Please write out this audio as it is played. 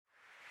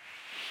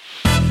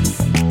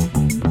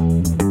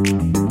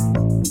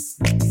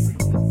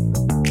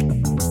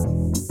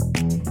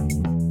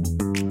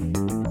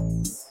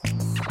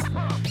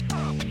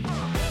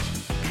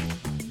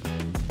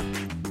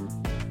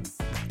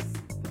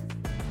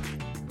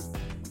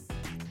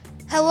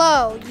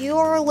Hello, you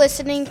are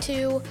listening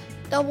to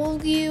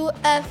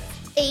WFHB's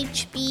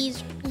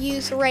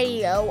Youth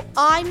Radio.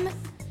 I'm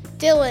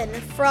Dylan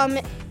from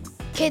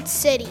Kid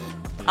City.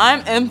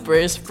 I'm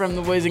Empress from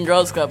the Boys and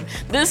Girls Club.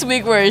 This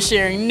week we're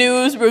sharing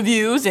news,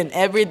 reviews, and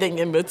everything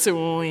in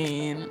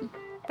between.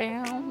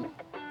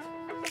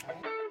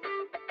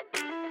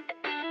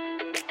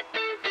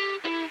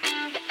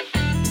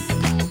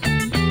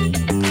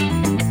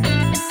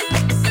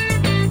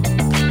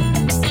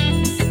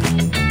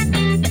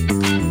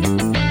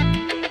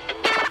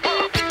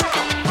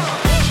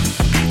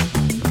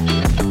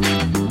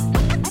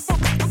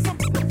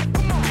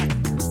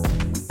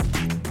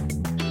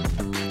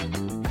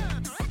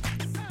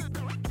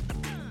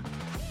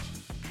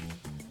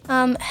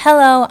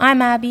 Hello,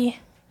 I'm Abby,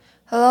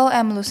 Hello,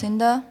 I'm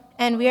Lucinda.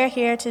 and we are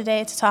here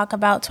today to talk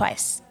about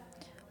Twice.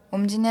 我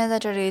们今天在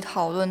这里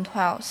讨论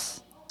Twice.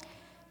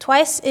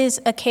 Twice is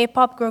a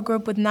K-pop girl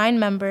group with 9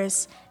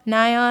 members: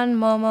 Nayeon,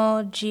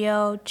 Momo,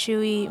 Jio,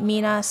 Chui,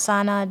 Mina,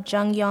 Sana,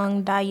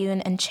 Jungyoung,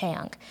 Dayoon, and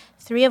Chaeyoung.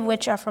 3 of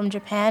which are from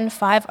Japan,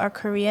 5 are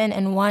Korean,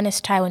 and 1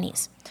 is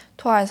Taiwanese.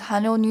 Twice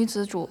韩流女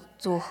子组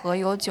合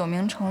有9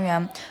名成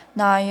员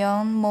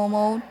Nayeon,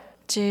 Momo,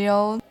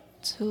 Jio,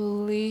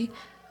 Chui,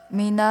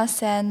 Mina,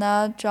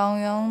 Sana,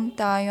 Jungyoung,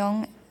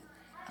 Dayoon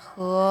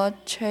和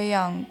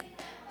Chaeyoung，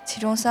 其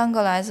中3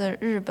个来自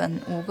日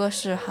本，5个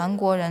是韩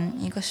国人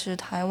，1个是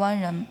台湾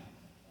人。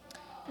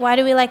Why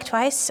do we like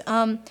Twice?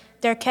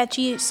 Their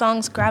catchy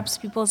songs grabs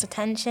people's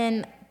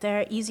attention,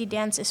 their easy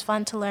dance is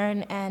fun to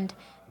learn, and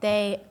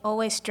they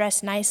always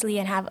dress nicely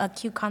and have a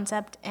cute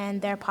concept,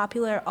 and they're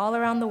popular all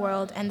around the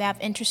world, and they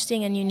have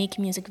interesting and unique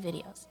music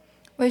videos.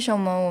 为什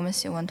么我们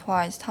喜欢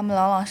Twice？ 他们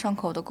朗朗上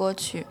口的歌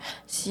曲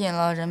吸引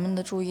了人们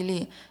的注意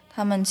力，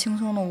他们轻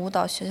松的舞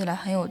蹈学起来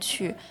很有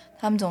趣，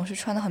他们总是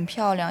穿得很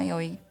漂亮，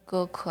有一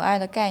个可爱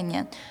的概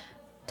念，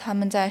他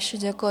们在世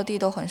界各地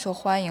都很受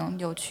欢迎，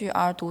有趣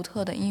而独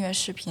特的音乐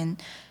视频。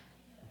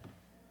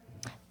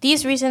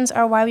These reasons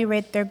are why we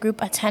rate their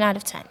group a 10 out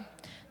of 10.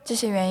 这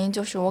些原因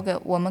就是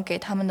我们给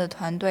他们的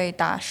团队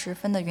打10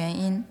分的原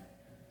因。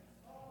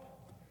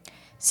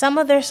Some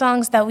of their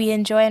songs that we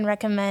enjoy and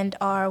recommend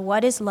are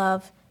What Is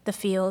Love, The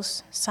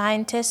Feels,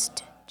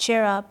 Scientist,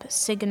 Cheer Up,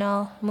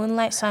 Signal,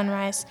 Moonlight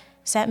Sunrise,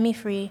 Set Me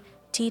Free,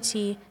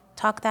 TT,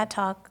 Talk That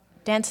Talk,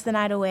 Dance the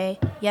Night Away,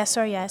 Yes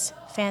or Yes,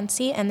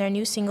 Fancy, and their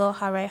new single,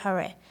 Hare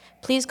Hare.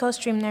 Please go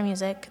stream their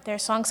music. Their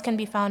songs can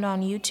be found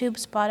on YouTube,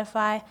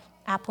 Spotify,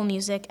 Apple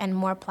Music, and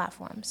more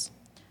platforms.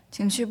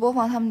 请去播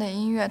放他们的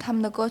音乐，他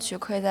们的歌曲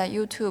可以在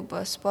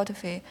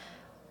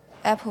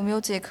YouTube、Spotify、Apple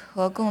Music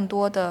和更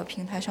多的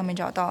平台上面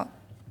找到。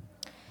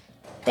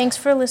Thanks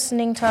for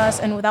listening to us,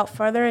 and without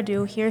further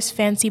ado, here's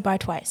Fancy by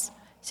Twice.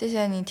 谢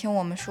谢你听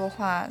我们说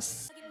话。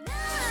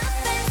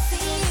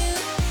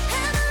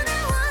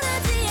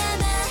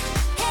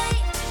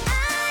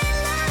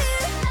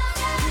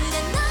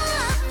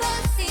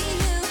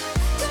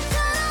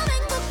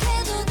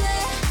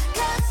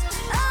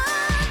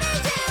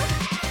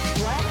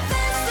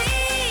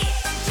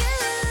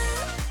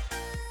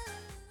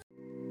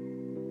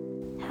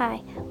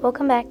Hi,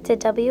 welcome back to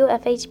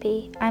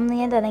WFHB. I'm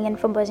Leanne Dunnigan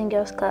from Boys and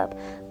Girls Club,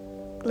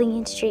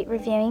 Lincoln Street,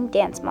 reviewing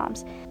Dance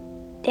Moms.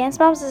 Dance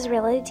Moms is a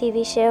reality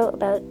TV show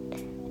about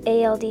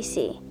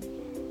ALDC,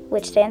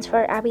 which stands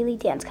for Abby Lee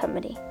Dance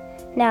Company.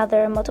 Now,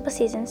 there are multiple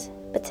seasons,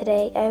 but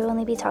today I will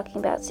only be talking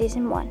about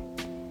Season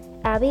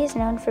 1. Abby is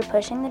known for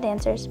pushing the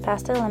dancers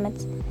past their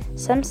limits.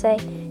 Some say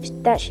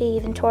that she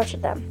even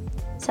tortured them.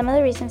 Some of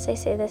the reasons they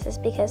say this is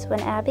because when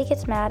Abby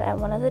gets mad at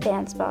one of the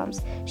dance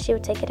moms, she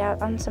would take it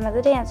out on some of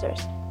the dancers.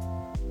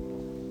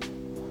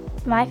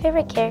 My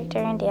favorite character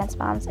in Dance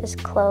Moms is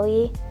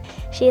Chloe.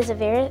 She is a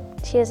very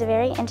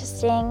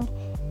interesting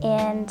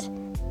and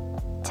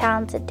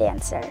talented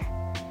dancer.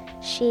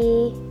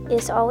 She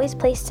is always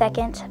placed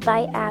second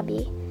by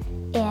Abby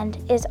and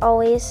is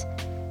always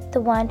the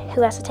one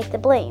who has to take the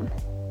blame.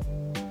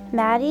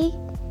 Maddie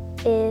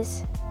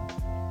is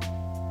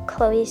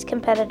Chloe's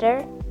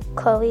competitor.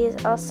 Chloe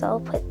is also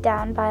put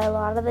down by a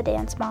lot of the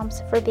dance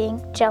moms for being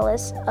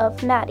jealous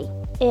of Maddie.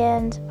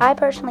 And I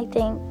personally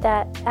think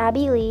that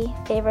Abby Lee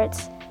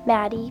favorites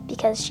Maddie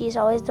because she's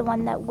always the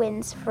one that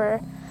wins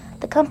for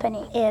the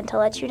company. And to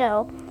let you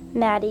know,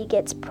 Maddie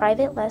gets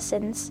private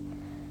lessons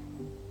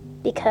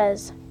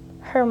because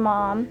her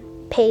mom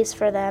pays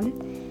for them,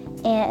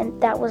 and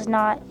that was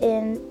not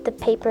in the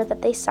paper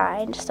that they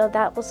signed, so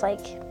that was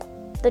like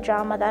the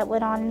drama that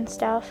went on and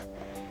stuff.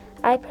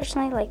 I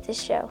personally like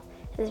this show.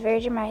 It is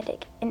very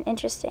dramatic and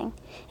interesting.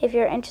 If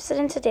you're interested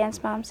into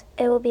Dance Moms,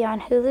 it will be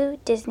on Hulu,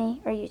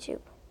 Disney, or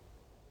YouTube.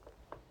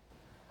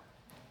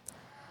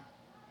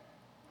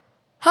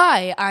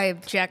 Hi,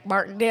 I'm Jack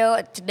Martindale,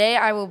 and today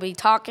I will be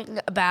talking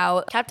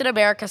about Captain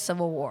America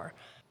Civil War.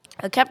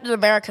 Captain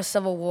America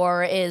Civil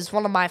War is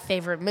one of my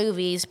favorite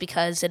movies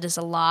because it is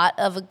a lot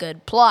of a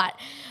good plot.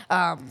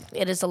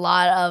 It is a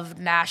lot of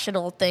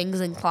national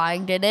things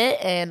inclined in it,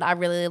 and I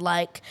really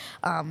like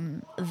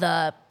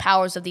the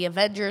powers of the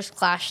Avengers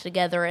clash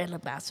together in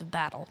a massive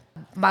battle.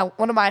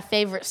 One of my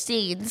favorite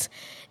scenes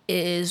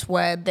is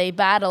when they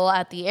battle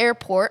at the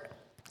airport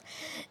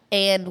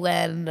and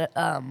when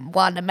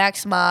Wanda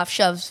Maximoff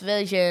shoves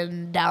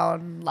Vision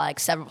down like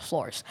several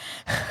floors.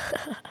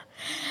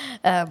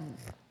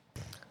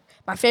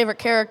 My favorite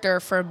character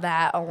from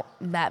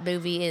that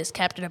movie is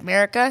Captain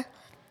America,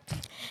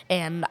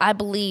 and I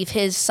believe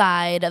his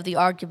side of the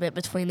argument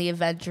between the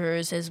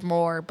Avengers is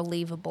more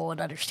believable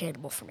and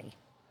understandable for me.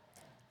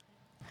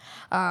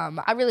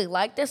 I really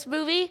like this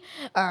movie.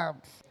 I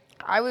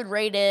would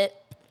rate it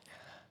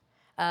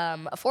a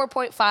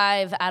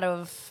 4.5 out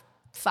of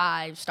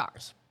 5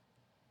 stars.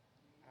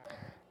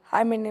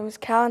 Hi, my name is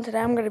Cal, and today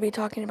I'm going to be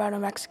talking about a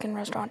Mexican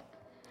restaurant.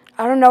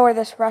 I don't know where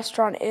this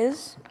restaurant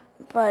is,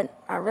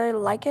 but I really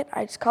like it.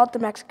 I just call it the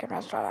Mexican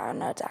restaurant. I don't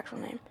know its actual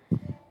name.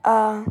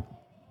 I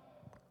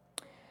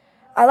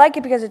like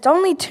it because it's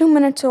only 2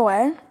 minutes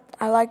away.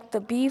 I like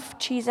the beef,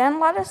 cheese, and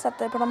lettuce that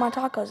they put on my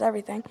tacos,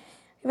 everything.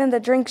 Even the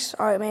drinks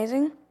are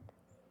amazing.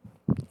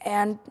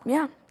 And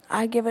yeah,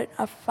 I give it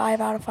a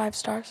 5 out of 5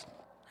 stars.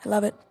 I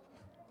love it.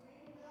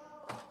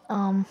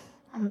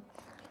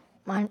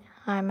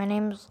 Hi, my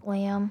name is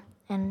Liam,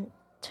 and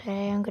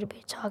today I'm going to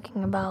be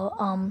talking about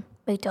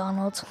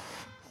McDonald's.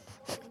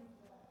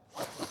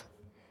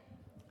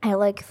 I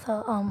like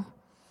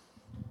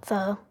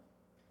the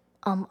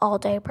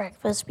all-day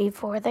breakfast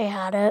before they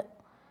had it,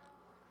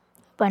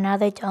 but now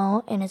they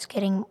don't, and it's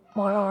getting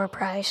more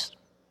overpriced.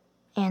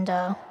 And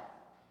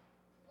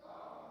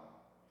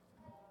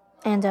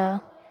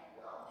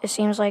it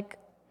seems like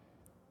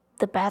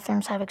the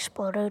bathrooms have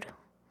exploded.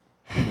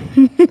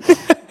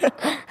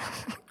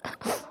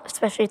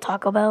 Especially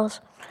Taco Bell's,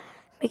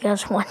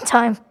 because one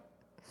time,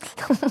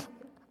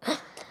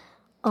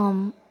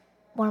 one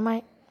of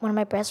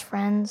my best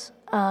friends,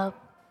 I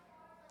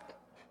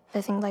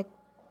think like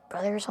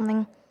brother or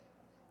something,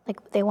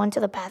 like they went to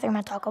the bathroom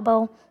at Taco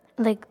Bell,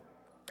 and like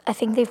I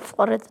think they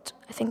flooded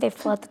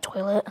the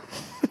toilet.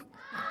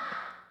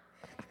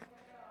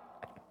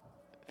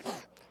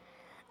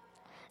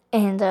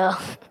 And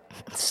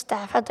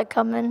staff had to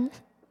come in.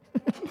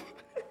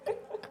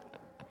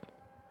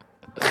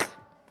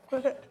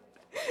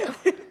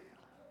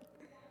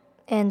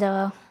 And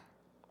I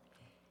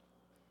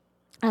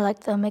like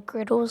the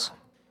McGriddles.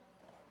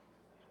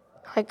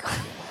 Like,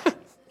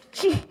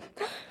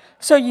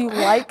 So you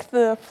like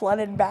the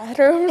flooded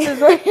bathrooms, is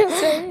what you're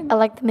saying? I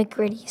like the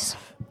McGritties.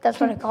 That's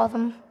what I call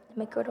them.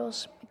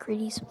 McGriddles,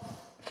 McGritties.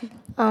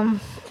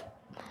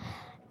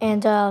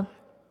 And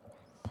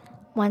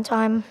one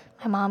time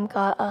my mom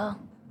got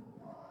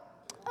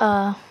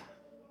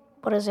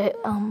what is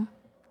it? The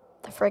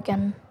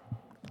freaking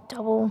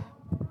double.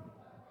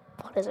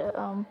 What is it?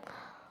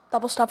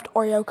 Double stuffed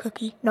Oreo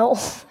cookie. No.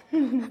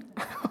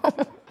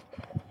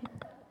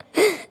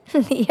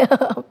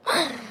 The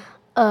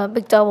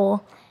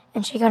McDouble,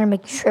 and she got a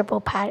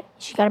McTriple patty.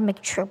 She got a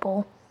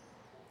McTriple,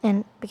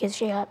 and because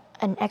she got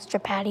an extra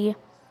patty,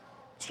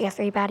 she got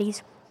 3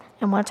 patties.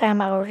 And one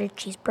time I ordered a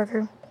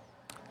cheeseburger,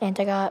 and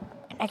I got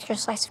an extra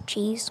slice of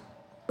cheese,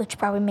 which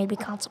probably made me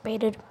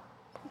constipated.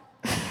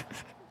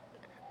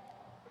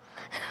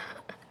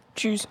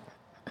 Juice.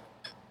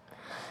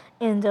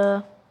 And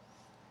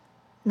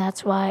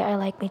that's why I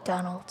like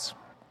McDonald's.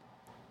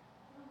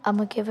 I'm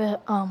gonna give it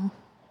a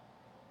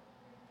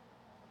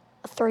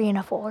 3 and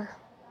a 4.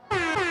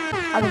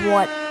 Out of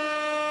what?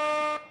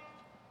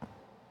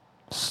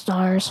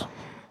 Stars.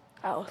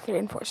 Oh, 3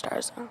 and 4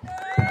 stars. Huh?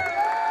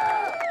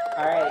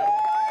 All right.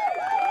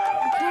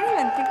 I can't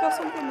even think of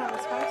something that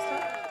was 5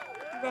 stars.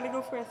 You gotta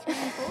go for a 3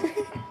 and 4.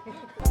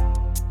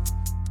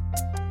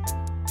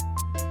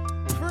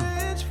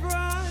 French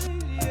fries,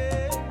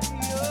 yeah,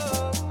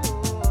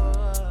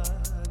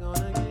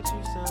 gonna get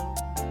you some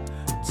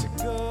to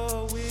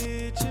go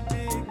with your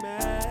Big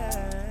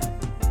Mac.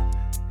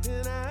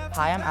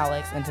 Hi, I'm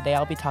Alex, and today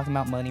I'll be talking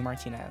about Melanie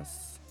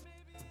Martinez.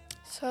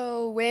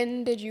 So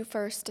when did you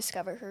first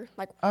discover her?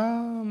 Like,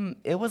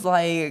 It was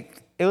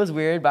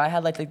weird, but I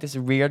had like this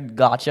weird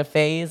gotcha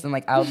phase, and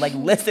like I would like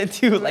listen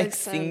to like Makes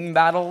sense. singing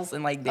battles,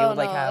 and like they would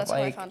like have that's how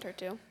I like found her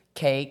too.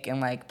 cake and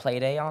like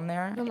Play-Day on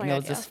there, Oh my and it God,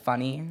 was just yeah.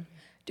 funny.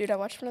 Dude, I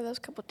watched one of those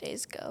a couple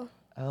days ago.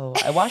 Oh,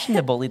 I watched them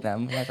to bully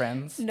them with my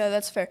friends. No,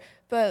 that's fair.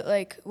 But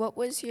like, what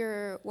was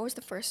the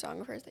first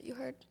song of hers that you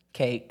heard?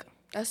 Cake.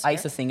 That's I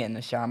used fair. to sing it in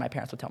the shower. My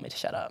parents would tell me to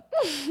shut up.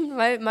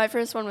 My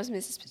first one was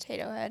Mrs.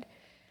 Potato Head.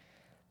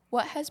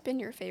 What has been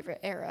your favorite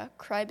era?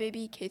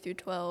 Crybaby, K through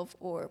 12,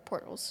 or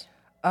Portals?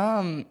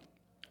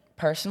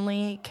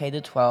 Personally, K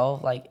to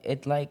 12, like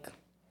it like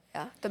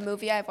Yeah, the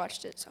movie, I've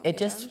watched it so many It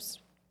just- times.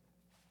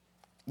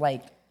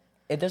 like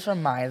it just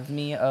reminds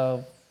me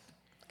of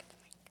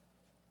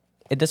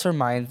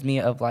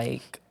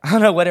like I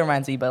don't know what it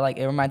reminds me, but like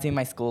it reminds me of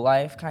my school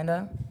life kind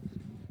of.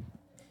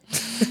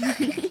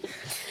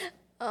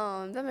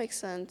 That makes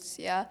sense,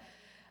 yeah.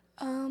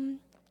 I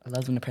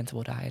loved when the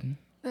principal died.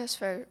 That's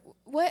fair.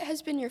 What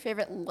has been your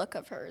favorite look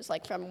of hers?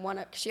 Like from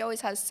one, she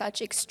always has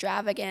such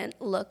extravagant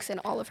looks in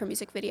all of her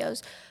music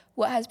videos.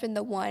 What has been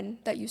the one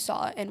that you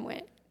saw and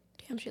went,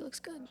 damn, she looks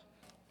good?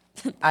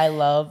 I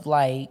love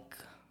like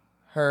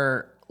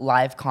her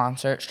live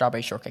concert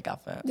Strawberry Shortcake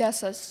outfit. Yes,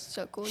 that's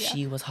so cool, yeah.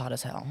 She was hot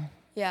as hell.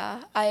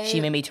 Yeah, She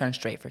made me turn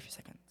straight for a few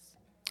seconds.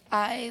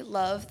 I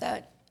love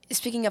that.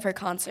 Speaking of her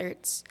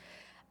concerts,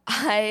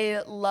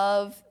 I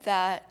love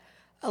that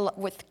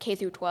with K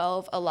through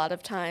 12, a lot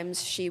of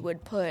times she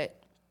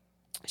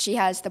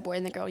has the boy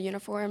and the girl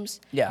uniforms.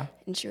 Yeah.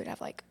 And she would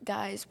have like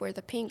guys wear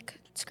the pink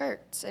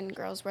skirts and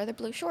girls wear the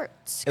blue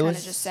shorts. It Kind of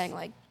was- just saying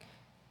like,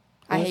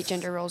 I hate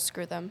gender roles,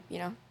 screw them, you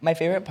know? My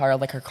favorite part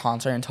of like her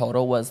concert in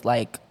total was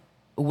like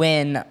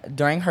when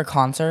during her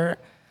concert,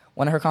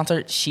 one of her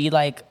concerts, she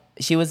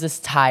was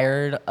just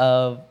tired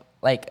of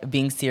like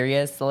being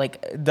serious. So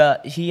like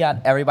he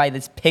had everybody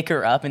just pick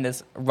her up and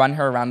just run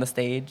her around the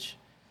stage.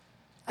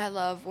 I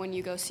love when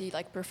you go see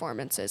like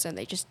performances and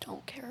they just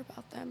don't care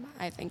about them.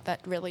 I think that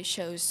really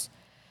shows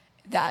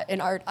that in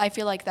art. I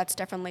feel like that's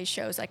definitely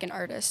shows like an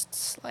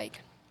artist's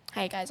like,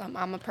 hey guys,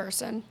 I'm a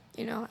person,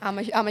 you know, I'm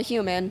a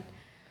human.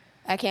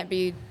 I can't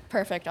be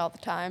perfect all the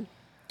time.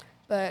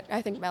 But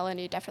I think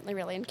Melanie definitely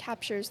really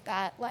captures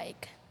that.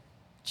 Like,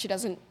 she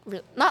doesn't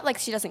not like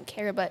she doesn't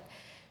care, but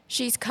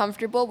she's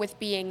comfortable with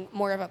being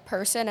more of a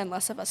person and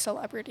less of a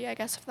celebrity, I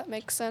guess, if that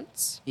makes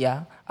sense.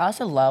 Yeah. I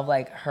also love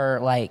like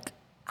her like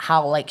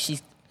how like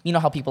she's, you know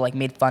how people like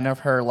made fun of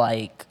her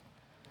like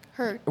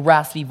Her,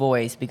 raspy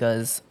voice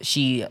because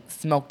she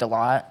smoked a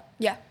lot.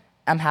 yeah.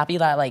 I'm happy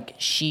that like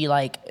she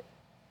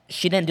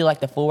didn't do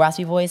like the full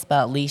raspy voice,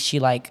 but at least she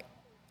like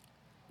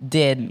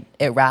did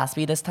it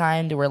raspy this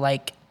time to where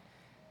like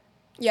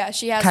Yeah,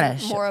 she has Kinda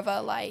more of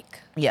a like,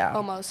 Yeah.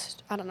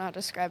 almost, I don't know how to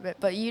describe it,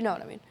 but you know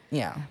what I mean.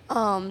 yeah.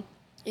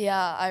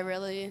 Yeah,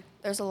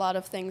 there's a lot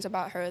of things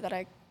about her that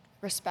I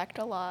respect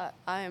a lot.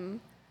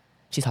 I'm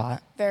She's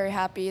hot. very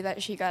happy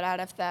that she got out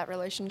of that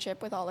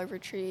relationship with Oliver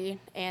Tree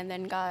and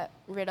then got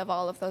rid of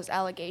all of those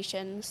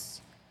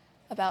allegations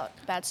about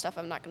bad stuff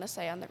I'm not going to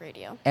say on the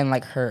radio. And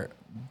like her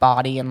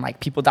body and like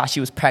people thought she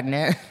was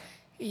pregnant.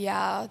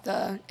 Yeah,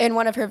 in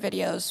one of her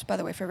videos, by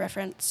the way, for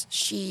reference,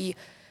 she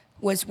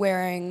was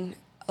wearing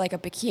like a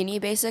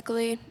bikini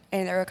basically,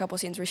 and there were a couple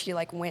scenes where she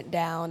like went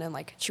down and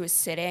like she was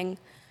sitting,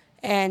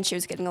 and she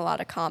was getting a lot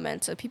of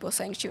comments of people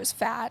saying she was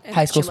fat. And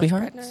High that School she looked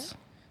Sweethearts? pregnant.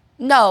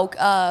 No,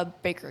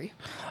 Bakery.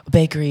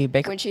 Bakery.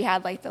 When she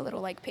had like the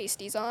little like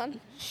pasties on,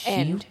 She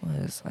and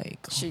was like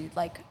she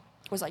like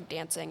was like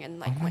dancing and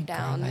like Oh my went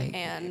down, God, like-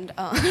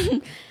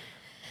 and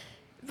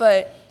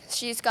but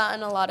she's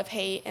gotten a lot of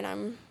hate, and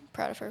I'm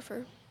proud of her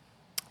for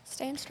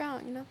staying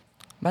strong, you know.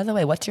 By the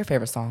way, what's your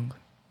favorite song?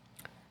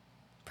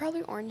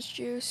 Probably Orange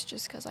Juice,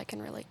 just because I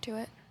can relate to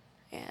it.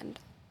 And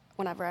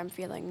whenever I'm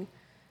feeling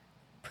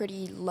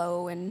pretty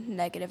low and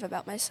negative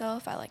about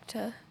myself,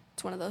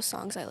 it's one of those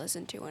songs I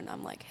listen to and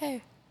I'm like,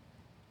 hey,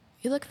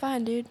 you look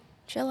fine, dude.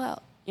 Chill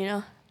out, you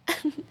know?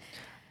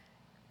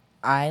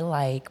 I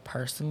like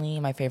personally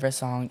my favorite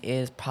song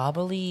is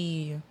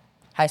probably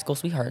High School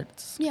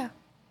Sweethearts. Yeah.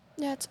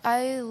 Yeah,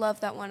 I love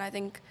that one. I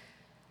think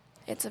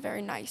it's a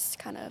very nice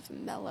kind of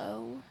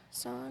mellow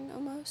song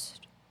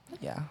almost.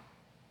 Yeah.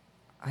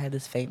 I had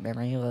this faint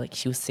memory of like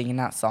she was singing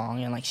that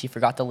song and like she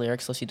forgot the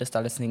lyrics, so she just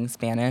started singing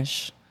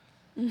Spanish.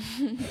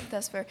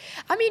 That's fair.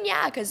 I mean,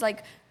 yeah, because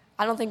like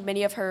I don't think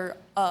many of her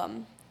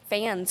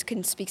fans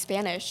can speak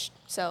Spanish,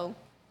 so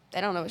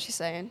they don't know what she's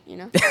saying, you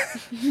know.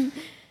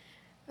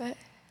 But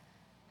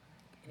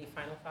Any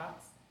final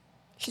thoughts?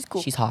 she's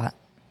cool. She's hot.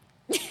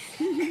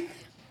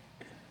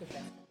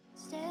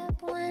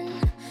 Step one,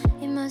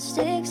 you must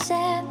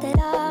accept that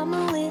I'm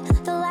a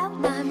without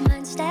my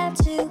mind. Step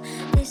two,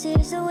 this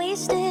is a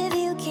waste if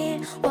you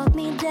can't walk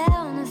me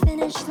down the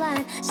finish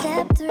line.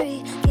 Step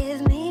three,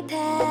 give me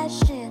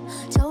passion.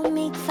 Don't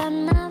make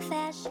fun of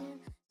fashion.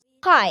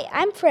 Hi,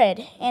 I'm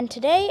Fred, and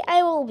today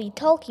I will be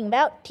talking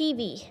about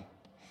TV.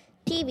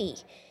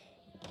 TV.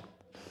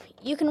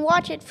 You can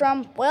watch it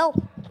from, well,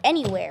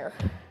 anywhere.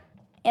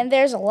 And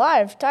there's a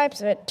lot of types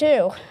of it,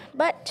 too.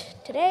 But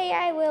today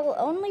I will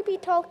only be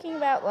talking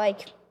about,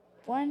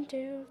 1,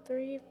 2,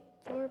 3,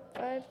 4,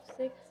 5,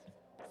 6,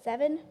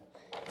 7?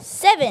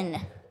 7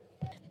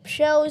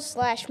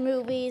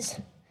 shows/movies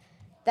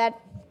that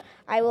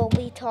I will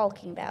be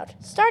talking about.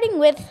 Starting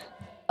with,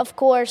 of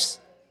course,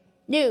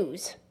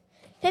 news.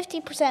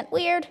 50%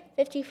 weird,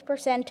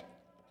 50%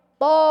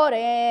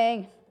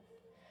 boring.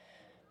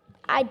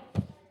 I'd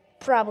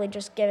probably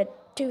just give it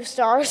 2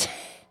 stars.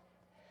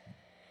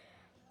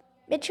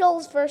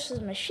 Mitchells vs.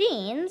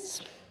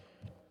 Machines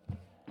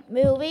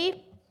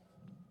movie.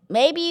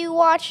 Maybe you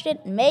watched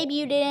it, maybe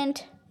you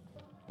didn't.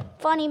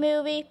 Funny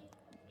movie.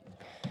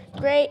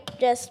 Great,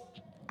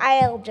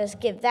 I'll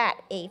just give that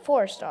a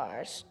 4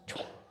 stars.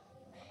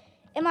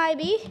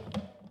 MIB,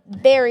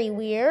 very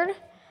weird.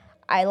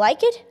 I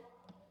like it.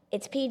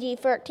 It's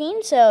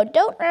PG-13, so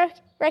don't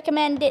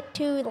recommend it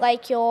to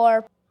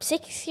your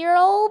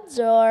 6-year-olds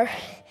or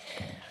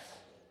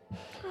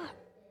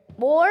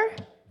more.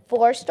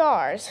 4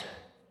 stars.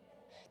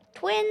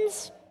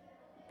 Twins,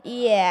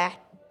 yeah,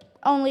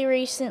 only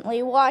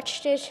recently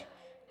watched it.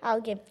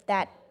 I'll give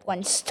that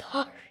 1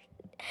 star.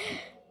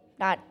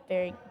 Not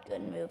very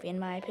good movie in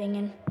my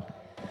opinion.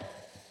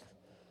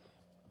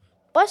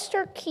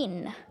 Buster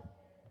Keaton,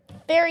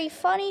 very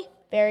funny,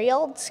 very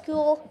old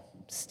school,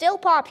 still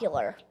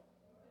popular.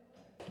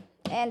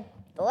 And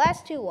the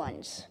last two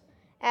ones.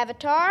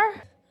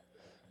 Avatar.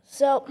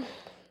 So,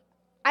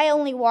 I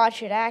only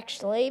watch it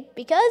actually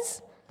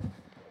because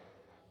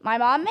my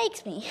mom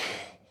makes me.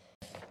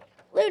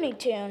 Looney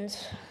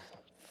Tunes.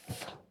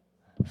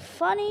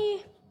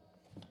 Funny.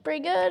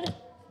 Pretty good.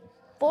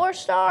 4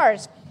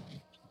 stars.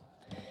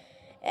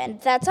 And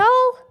that's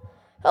all.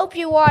 Hope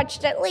you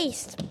watched at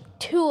least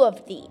two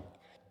of the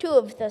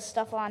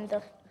stuff on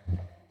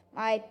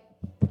my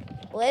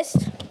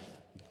list.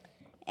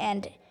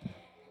 And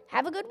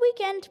have a good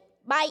weekend.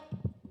 Bye.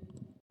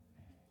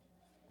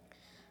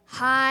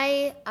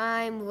 Hi,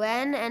 I'm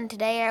Ren, and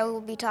today I will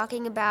be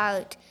talking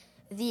about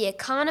the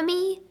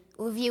economy,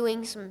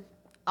 reviewing some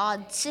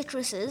odd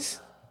citruses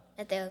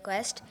at their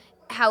request,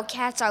 how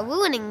cats are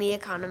ruining the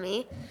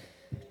economy,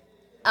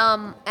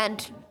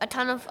 and a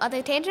ton of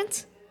other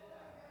tangents,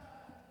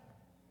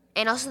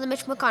 and also the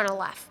Mitch McConnell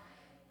laugh.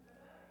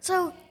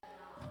 So,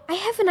 I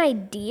have an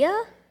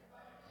idea.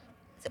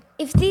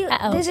 If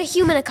there's a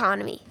human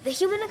economy, the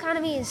human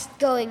economy is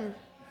going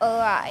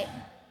awry.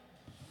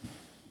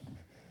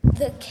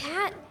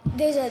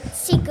 There's a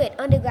secret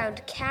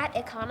underground cat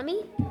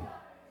economy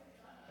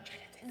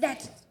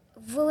that's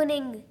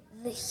ruining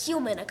the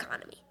human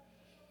economy.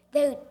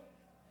 The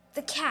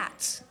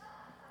cats.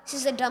 This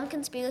is a dumb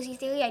conspiracy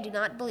theory. I do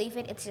not believe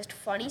it. It's just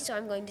funny, so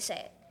I'm going to say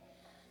it.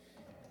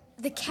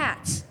 The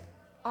cats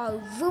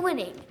are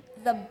ruining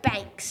the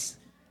banks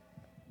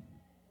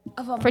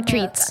of America. For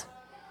treats.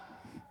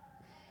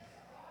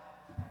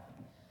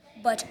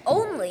 But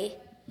only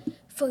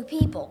for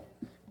people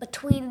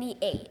between the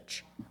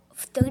age of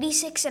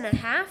 36 and a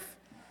half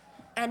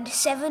and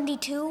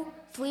 72,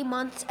 3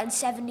 months, and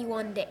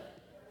 71 days.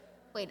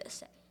 Wait a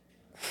sec.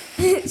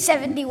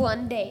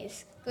 71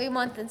 days. 3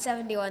 months and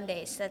 71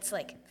 days. That's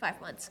like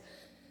 5 months.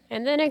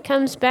 And then it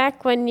comes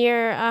back when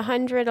you're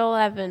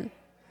 111.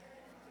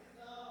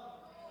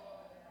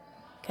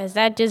 Because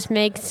that just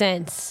makes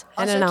sense.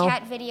 I don't know. Also,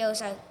 cat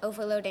videos are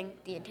overloading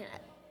the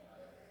internet.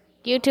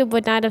 YouTube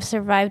would not have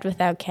survived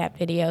without cat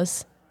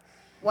videos.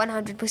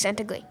 100%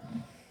 agree.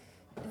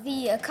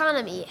 The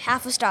economy,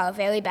 half a star,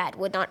 very bad,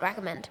 would not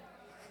recommend.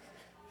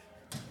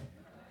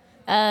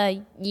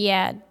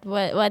 Yeah,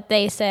 what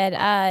they said.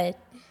 I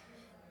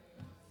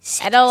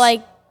don't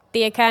like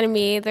the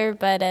economy either,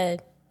 but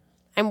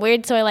I'm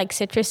weird, so I like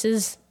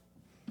citruses.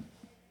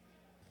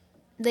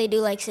 They do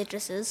like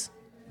citruses.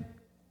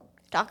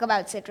 Talk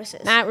about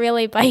citruses. Not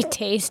really by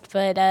taste,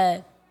 but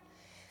I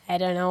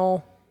don't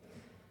know.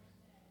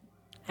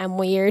 I'm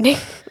weird.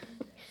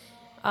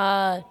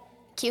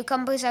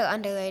 Cucumbers are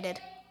underrated.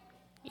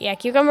 Yeah,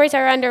 cucumbers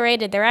are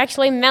underrated. They're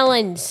actually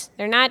melons.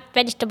 They're not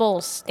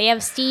vegetables. They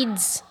have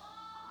seeds.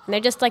 And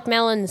they're just like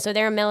melons, so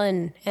they're a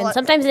melon. And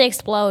sometimes they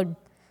explode.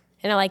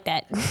 And I like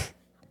that.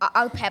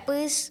 Are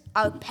peppers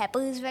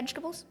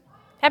vegetables?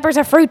 Peppers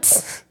are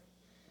fruits.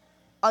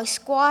 Is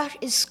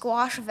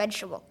squash a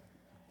vegetable?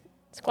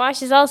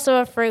 Squash is also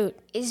a fruit.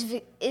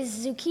 Is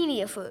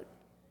zucchini a fruit?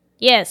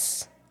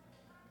 Yes.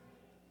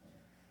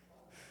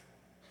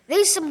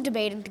 There's some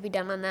debating to be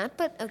done on that,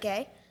 but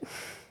okay.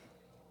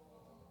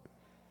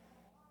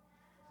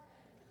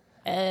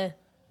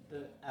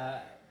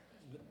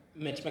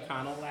 Mitch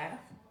McConnell laugh?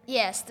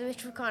 Yes, the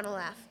Mitch McConnell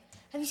laugh.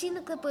 Have you seen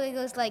the clip where he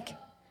goes like,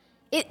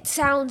 it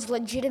sounds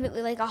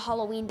legitimately like a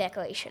Halloween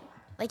decoration.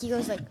 Like he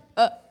goes like,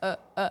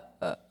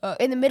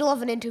 in the middle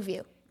of an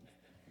interview.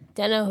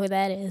 Don't know who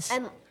that is.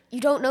 And you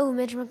don't know who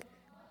Mitch McConnell...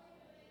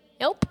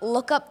 Nope.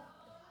 Look up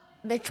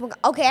Mitch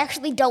McConnell. Okay,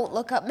 actually don't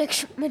look up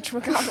Mitch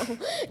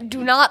McConnell.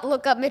 Do not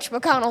look up Mitch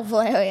McConnell,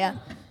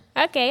 Valeria.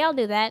 Okay, I'll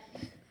do that.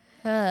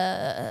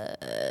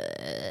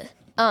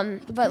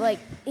 But like,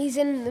 he's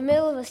in the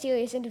middle of a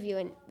serious interview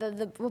and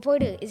the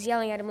reporter is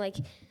yelling at him like,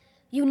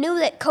 you knew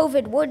that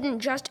COVID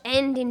wouldn't just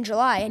end in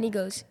July. And he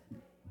goes,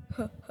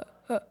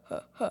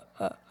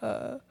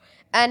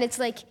 and it's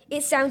like,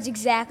 it sounds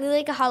exactly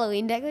like a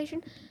Halloween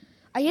decoration.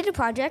 I did a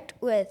project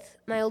with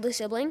my older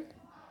sibling,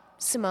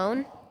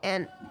 Simone,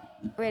 and,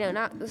 wait, no,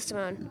 not with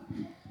Simone,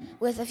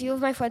 with a few of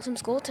my friends from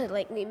school to,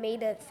 like, we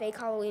made a fake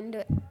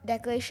Halloween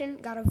decoration,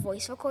 got a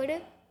voice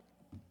recorder,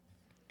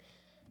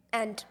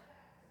 and,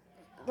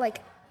 like,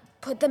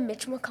 put the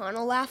Mitch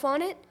McConnell laugh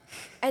on it,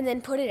 and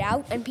then put it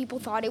out, and people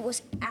thought it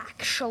was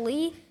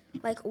actually,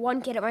 like,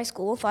 one kid at my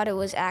school thought it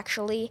was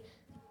actually,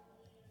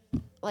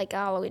 like, a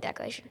Halloween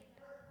decoration.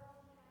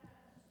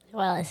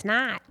 Well, it's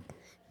not.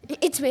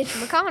 It's Mitch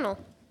McConnell.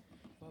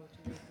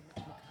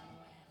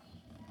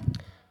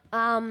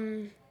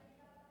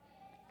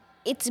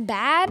 It's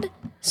bad,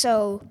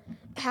 so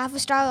half a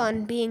star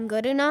on being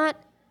good or not.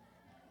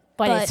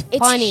 But it's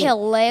funny. It's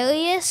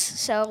hilarious,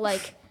 so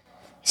like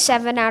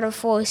 7 out of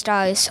 4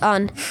 stars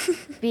on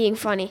being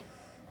funny.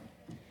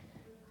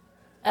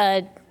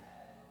 Yeah,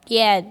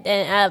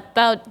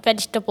 about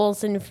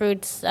vegetables and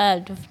fruits,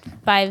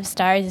 5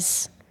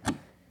 stars.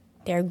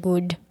 They're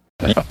good.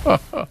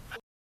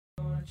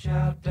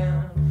 Chop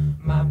down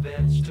my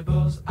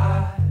vegetables.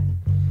 I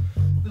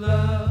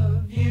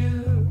love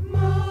you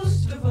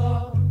most of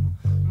all.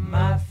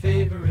 My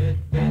favorite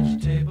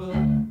vegetable.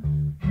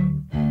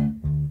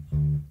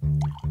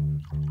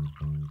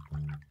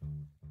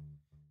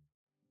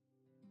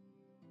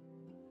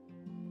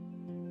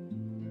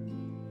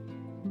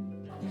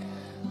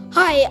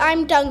 Hi,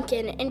 I'm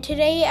Duncan, and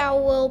today I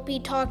will be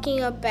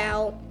talking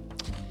about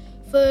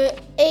the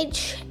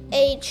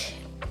WFHB,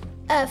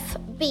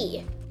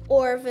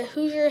 or the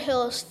Hoosier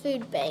Hills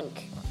Food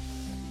Bank.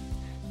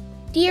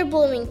 Dear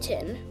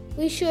Bloomington,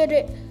 we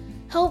should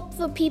help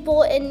the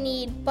people in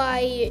need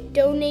by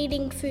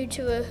donating food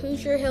to the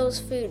Hoosier Hills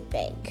Food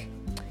Bank.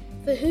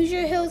 The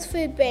Hoosier Hills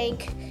Food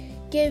Bank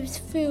gives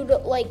food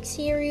like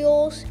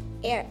cereals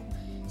and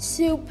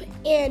soup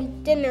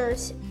and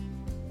dinners.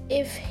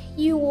 If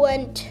you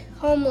went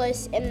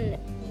homeless and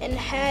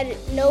had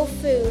no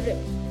food,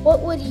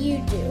 what would you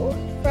do?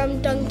 From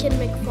Duncan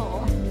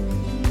McFall.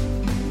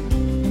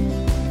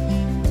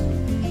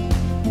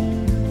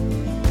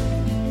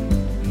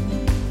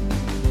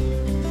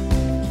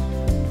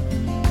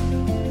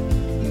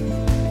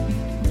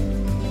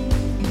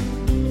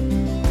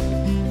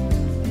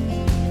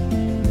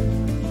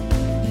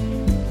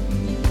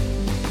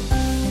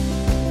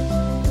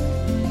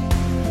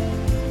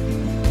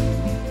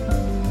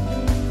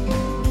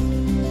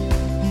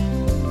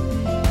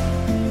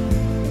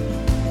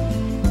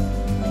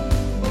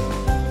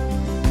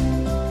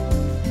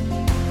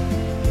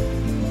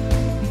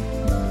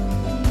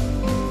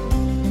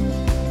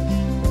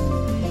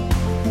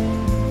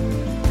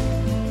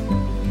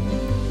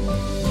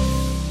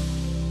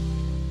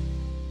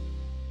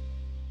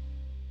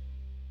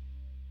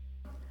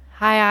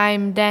 Hi,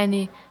 I'm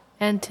Danny,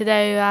 and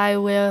today I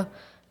will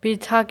be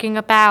talking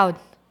about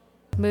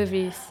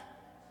movies.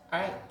 All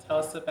right, tell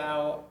us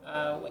about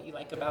what you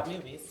like about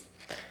movies.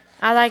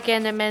 I like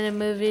animated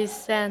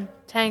movies, and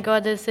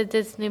Tangled is a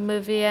Disney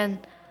movie, and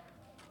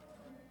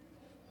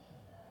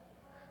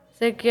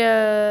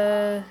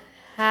they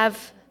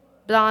have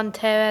blonde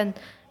hair and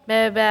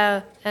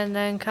Mirabelle, and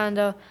then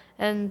Kondo,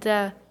 and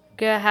the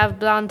girl have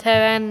blonde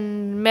hair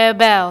and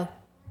Mirabelle.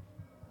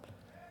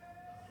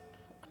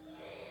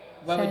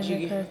 What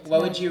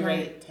would you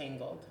rate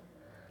Tangled?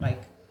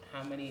 Like,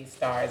 how many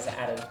stars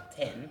out of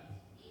 10?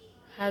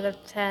 Out of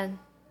 10.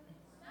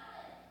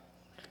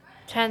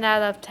 10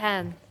 out of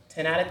 10.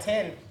 10 out of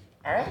 10.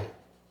 All right.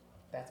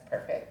 That's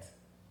perfect.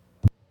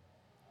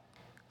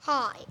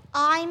 Hi,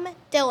 I'm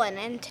Dylan,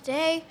 and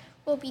today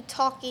we'll be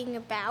talking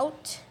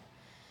about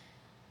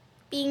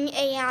being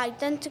an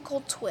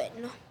identical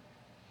twin.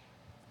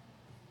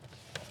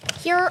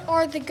 Here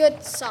are the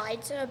good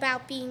sides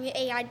about being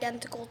an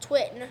identical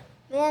twin.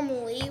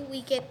 Normally,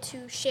 we get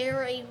to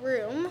share a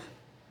room.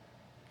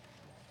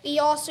 We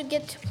also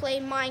get to play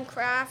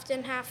Minecraft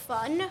and have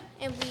fun,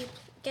 and we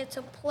get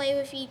to play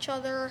with each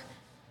other,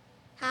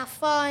 have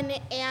fun,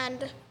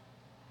 and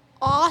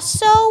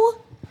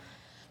also,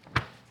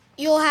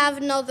 you'll have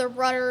another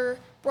brother,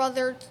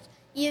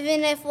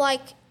 even if,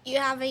 like, you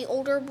have an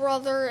older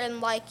brother and,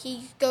 like,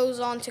 he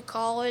goes on to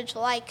college,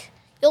 like,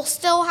 you'll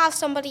still have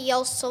somebody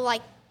else to,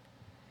 like,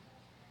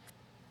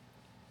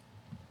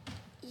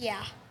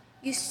 yeah.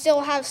 You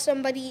still have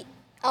somebody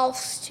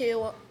else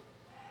to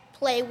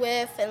play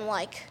with and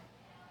like,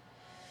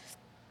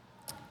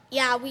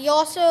 yeah, we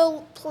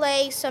also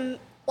play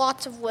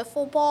lots of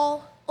wiffle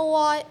ball a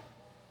lot.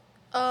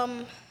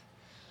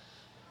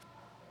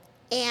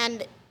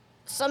 And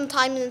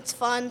sometimes it's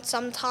fun,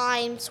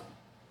 sometimes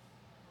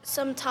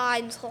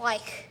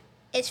like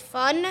it's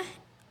fun.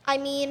 I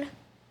mean,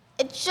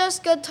 it's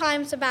just good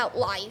times about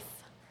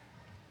life.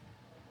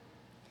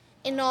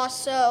 And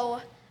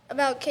also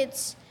about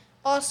kids.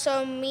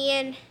 Also, me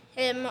and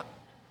him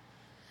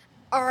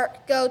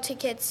go to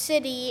Kids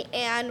City,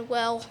 and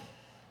well,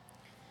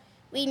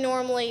 we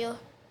normally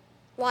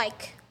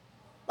like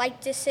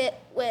to sit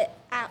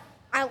at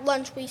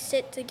lunch. We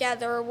sit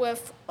together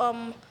with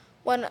one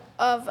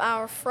of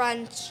our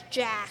friends,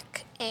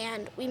 Jack,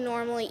 and we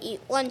normally eat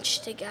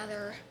lunch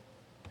together.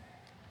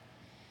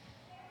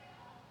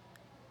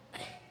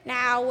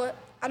 Now,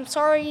 I'm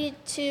sorry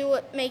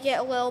to make it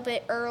a little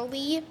bit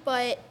early,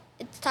 but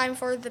it's time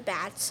for the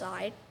bad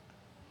side.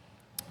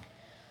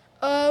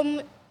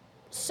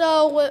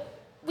 So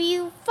we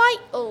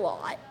fight a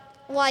lot.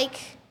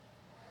 Like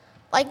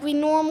we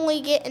normally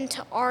get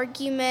into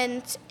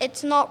arguments.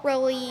 It's not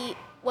really,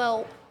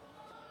 well,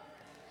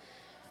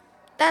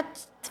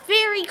 that's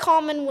very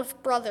common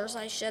with brothers,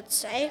 I should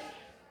say.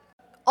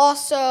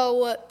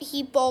 Also,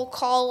 people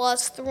call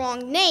us the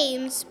wrong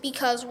names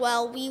because,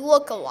 well, we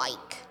look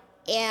alike.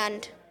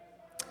 And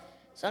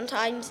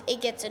sometimes it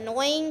gets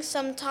annoying.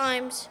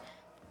 Sometimes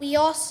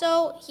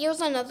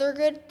here's another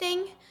good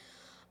thing.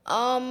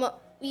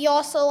 We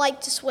also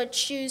like to switch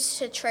shoes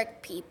to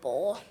trick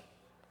people.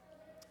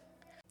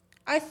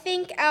 I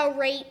think I'll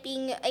rate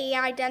being an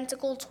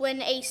identical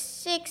twin a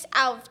 6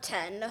 out of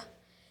 10.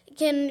 It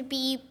can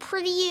be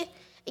pretty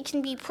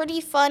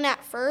fun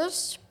at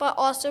first, but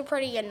also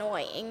pretty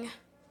annoying.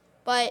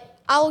 But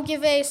I'll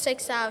give it a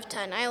 6 out of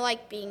 10. I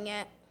like being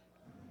it.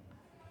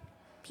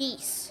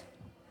 Peace.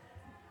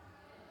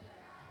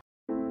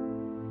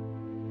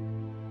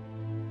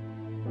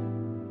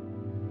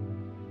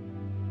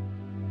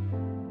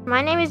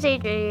 My name is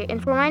AJ,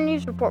 and for my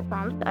news report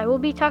prompt, I will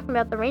be talking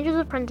about the Ranger's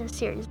Apprentice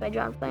series by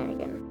John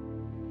Flanagan.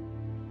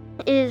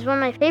 It is one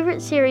of my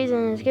favorite series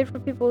and is good for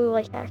people who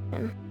like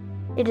action.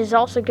 It is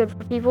also good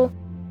for people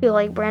who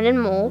like Brandon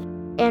Mole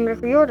and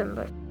Rick Riordan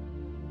books.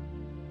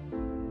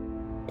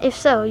 If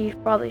so, you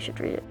probably should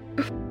read it.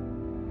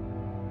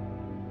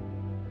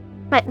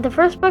 The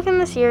first book in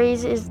the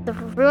series is The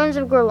Ruins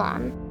of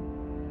Gorlan.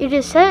 It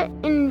is set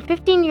in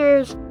 15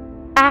 years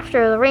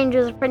after The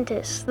Ranger's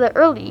Apprentice, the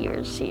early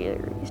years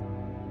series.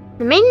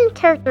 The main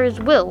character is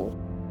Will,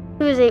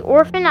 who is an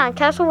orphan at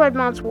Castle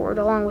Redmont's ward,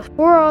 along with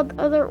 4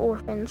 other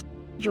orphans,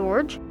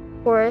 George,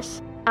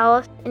 Horace,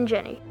 Alice, and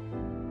Jenny.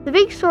 The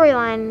big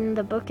storyline in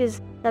the book is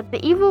that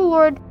the evil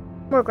Lord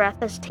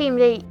Morgrath has tamed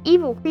an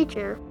evil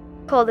creature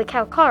called the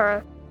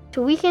Kalkara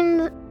to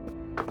weaken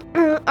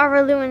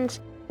Araluan's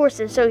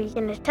forces so he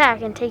can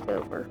attack and take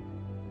over.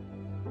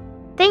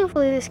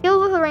 Thankfully, the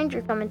skills of the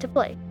ranger come into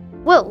play.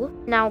 Will,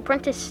 now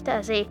apprenticed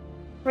as a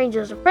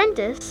ranger's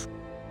apprentice,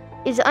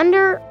 is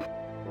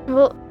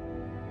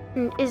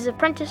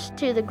apprenticed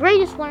to the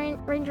greatest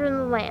ranger in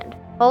the land,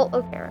 Paul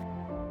O'Carroll,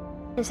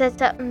 and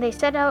they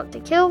set out to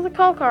kill the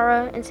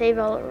Kalkara and save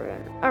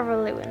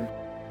Araluan.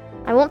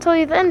 I won't tell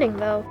you the ending,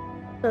 though,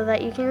 so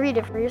that you can read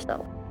it for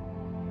yourself.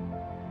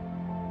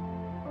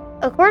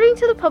 According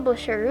to the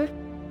publisher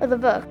of the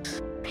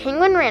books,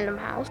 Penguin Random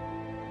House,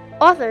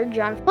 author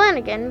John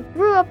Flanagan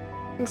grew up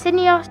in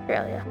Sydney,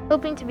 Australia,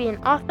 hoping to be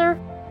an author.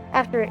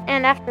 After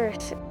a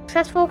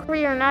successful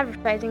career in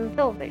advertising and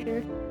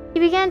television, he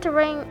began to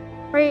write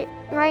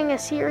a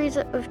series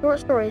of short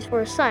stories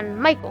for his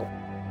son, Michael,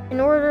 in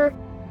order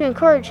to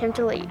encourage him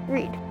to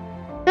read.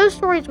 Those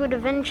stories would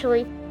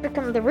eventually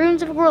become The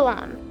Ruins of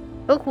Gorlan,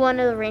 Book 1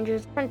 of the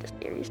Ranger's Apprentice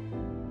series.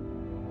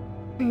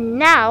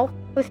 Now,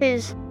 with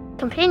his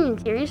companion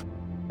series,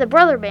 The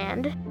Brother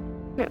Band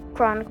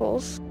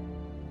Chronicles,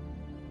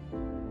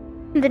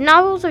 the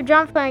novels of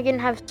John Flanagan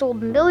have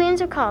sold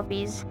millions of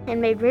copies and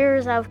made rare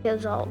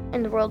outgives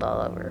in the world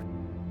all over.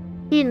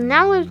 He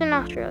now lives in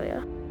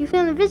Australia. You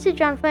can visit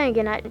John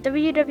Flanagan at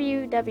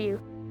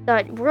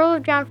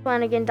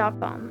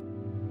www.worldofjohnflanagan.com.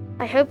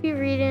 I hope you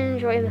read and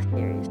enjoy the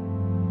series.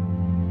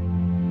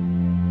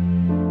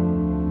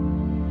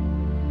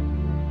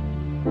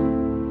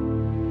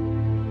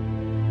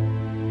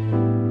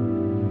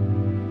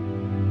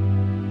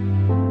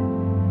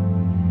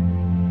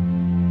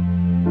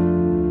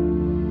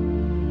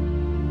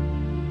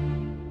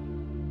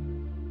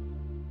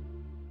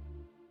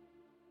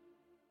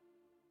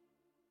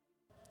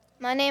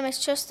 My name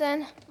is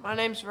Tristan. My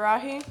name's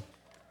Rahi.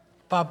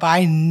 But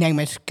my name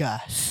is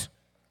Gus.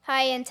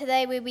 Hi, and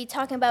today we'll be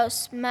talking about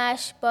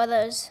Smash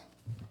Brothers.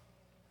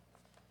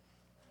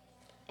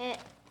 And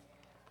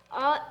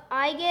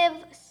I give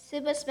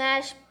Super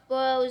Smash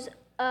Bros.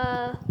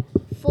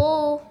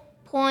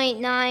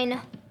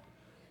 4.9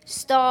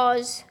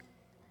 stars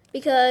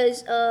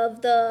because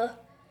of the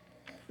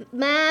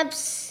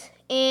maps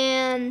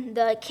and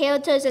the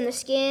characters and the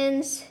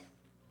skins.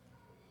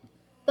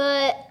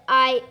 But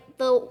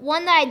the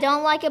one that I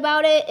don't like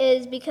about it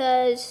is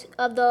because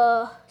of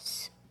the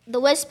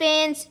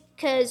wristbands.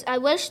 Because I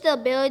wish the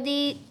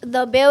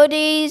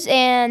abilities,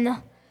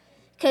 and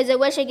because I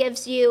wish it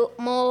gives you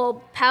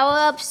more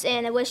power-ups,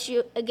 and I wish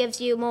it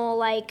gives you more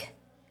like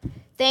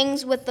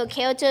things with the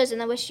characters,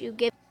 and I wish you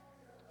give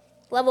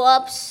level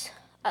ups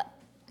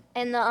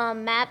in the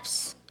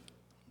maps.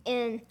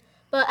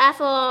 But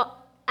after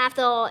all,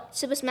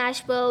 Super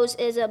Smash Bros.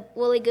 Is a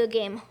really good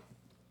game.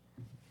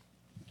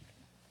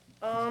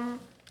 I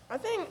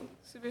think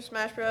Super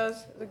Smash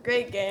Bros. Is a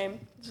great game.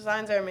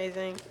 Designs are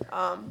amazing.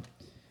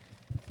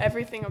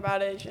 Everything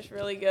about it is just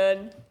really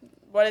good.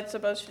 What it's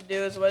supposed to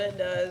do is what it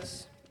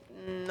does.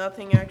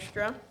 Nothing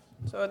extra.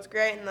 So it's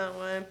great in that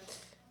way.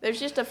 There's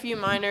just a few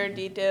minor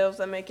details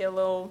that make it a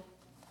little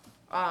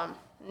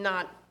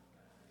not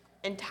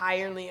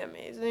entirely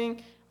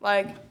amazing.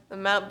 Like the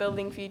map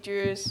building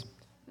features,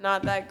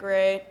 not that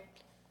great.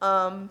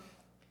 And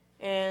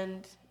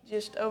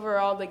just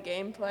overall the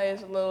gameplay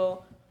is a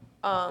little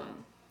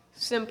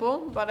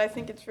simple, but I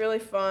think it's really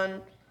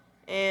fun.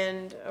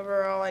 And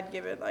overall I'd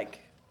give it like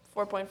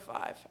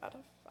 4.5 out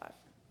of 5.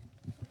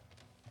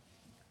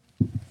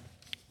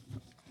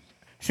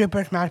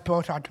 Super Smash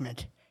Bros.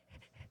 Ultimate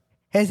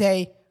is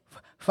a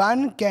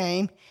fun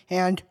game,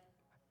 and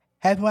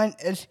everyone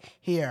is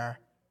here.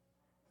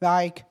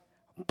 Like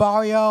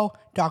Mario,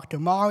 Dr.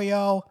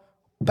 Mario,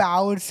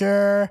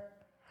 Bowser,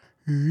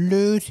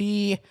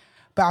 Lucy,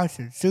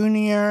 Bowser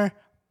Jr.,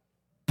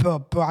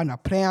 Banana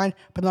Plan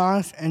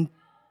belongs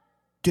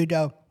into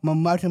the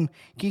Momentum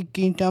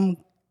Kingdom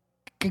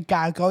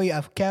category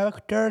of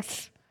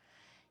characters,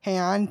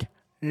 and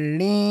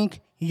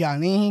Link,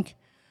 Young Link,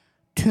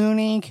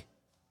 Tunic,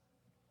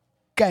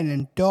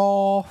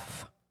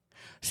 Ganondorf,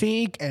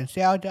 Sheik, and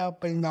Zelda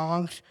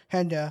belongs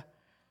in the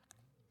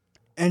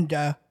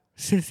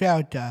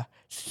Zelda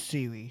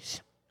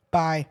series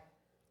by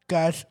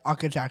Gus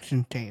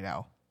Jackson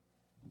Taylor.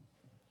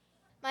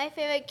 My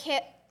favorite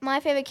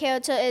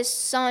character is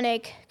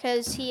Sonic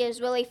because he is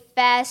really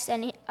fast,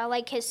 and I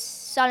like his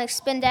Sonic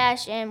Spin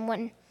Dash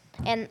and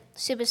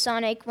Super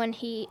Sonic when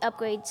he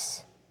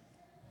upgrades.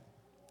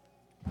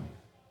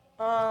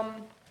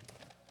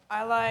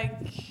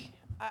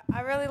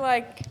 I really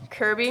like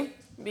Kirby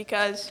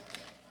because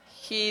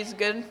he's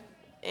good,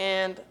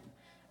 and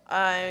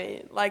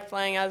I like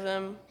playing as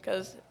him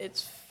because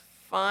it's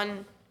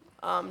fun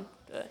and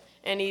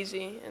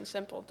easy and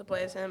simple to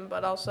play as him,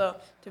 but also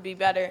to be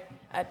better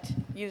at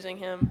using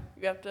him,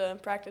 you have to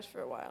practice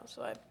for a while.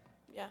 So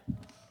yeah.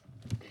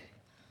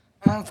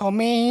 For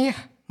me,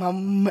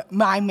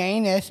 my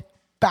main is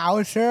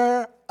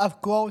Bowser,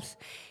 of course.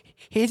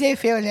 He's a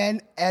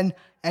villain, and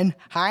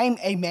I'm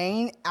a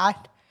main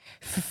at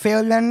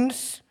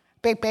villains,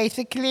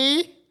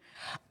 basically.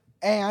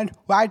 And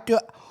why do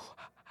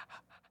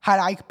I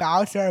like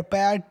Bowser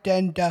better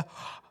than the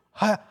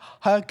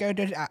her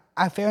characters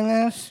at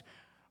villains?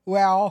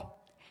 Well,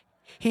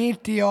 he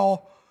deals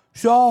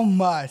so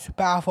much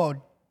powerful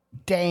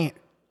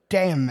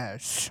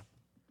damage.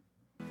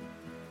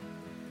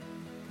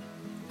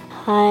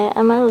 Hi,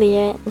 I'm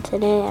Aaliyah, and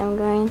today I'm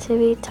going to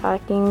be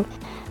talking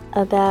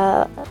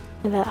about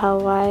how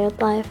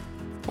wildlife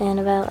and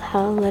about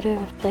how litter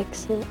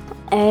affects it.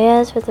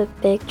 Areas with a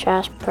big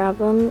trash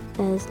problem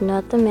is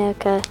North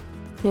America,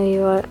 New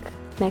York,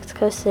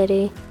 Mexico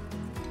City,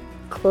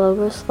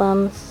 global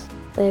slums,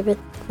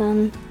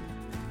 Livingston,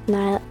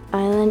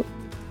 island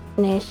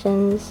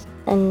nations,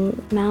 and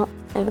Mount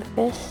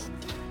Everest.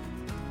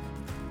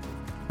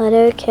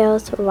 Litter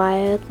kills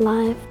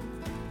wildlife.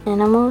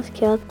 Animals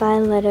killed by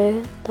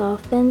litter: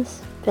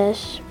 dolphins,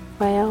 fish,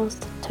 whales,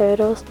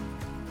 turtles,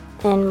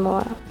 and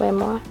way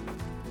more.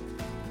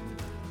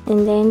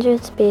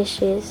 Endangered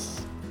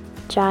species: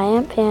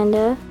 giant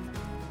panda,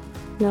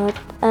 North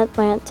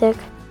Atlantic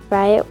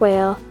right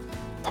whale,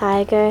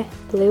 tiger,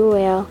 blue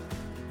whale,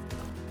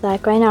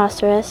 black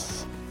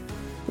rhinoceros,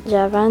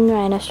 Javan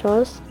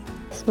rhinoceros,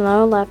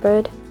 snow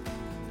leopard,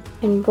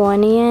 and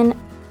Bornean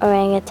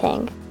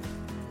orangutan.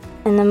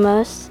 And the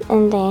most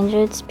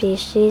endangered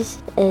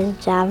species is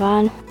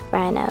Javan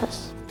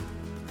rhinos.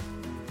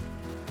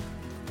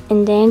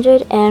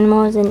 Endangered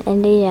animals in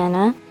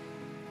Indiana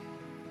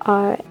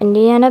are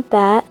Indiana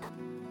bat,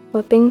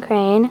 whooping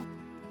crane,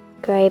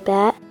 gray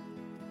bat,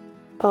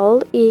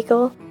 bald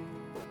eagle,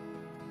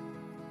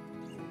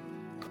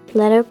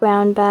 letter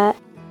brown bat,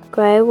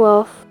 gray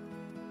wolf,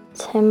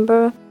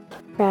 timber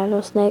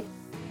rattlesnake,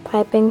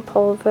 piping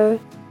plover,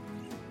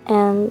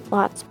 and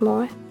lots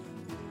more.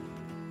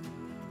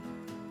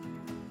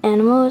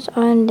 Animals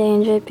are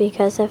endangered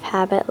because of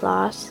habit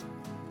loss.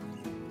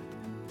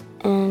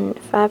 And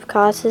 5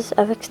 causes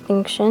of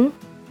extinction: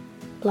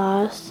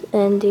 loss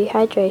and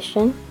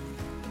dehydration,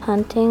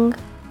 hunting,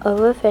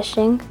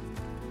 overfishing,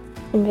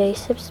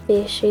 invasive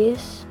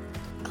species,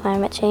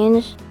 climate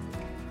change,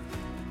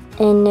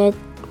 and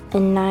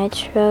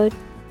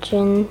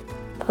nitrogen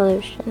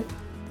pollution.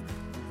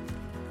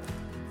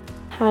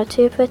 How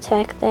to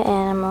protect the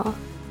animal.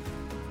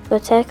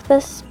 Protect the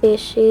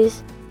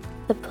species,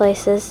 the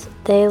places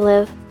they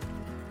live.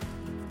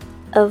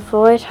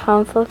 Avoid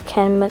harmful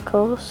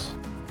chemicals.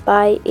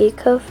 Buy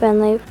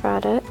eco-friendly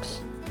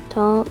products.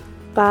 Don't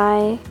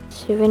buy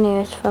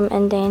souvenirs from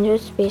endangered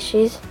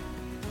species,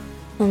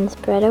 and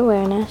spread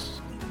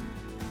awareness.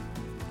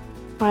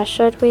 Why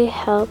should we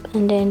help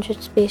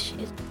endangered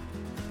species?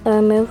 The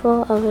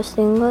removal of a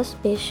single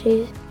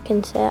species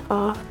can set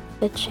off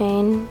a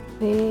chain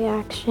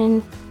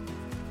reaction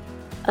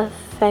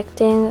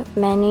affecting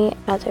many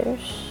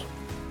others.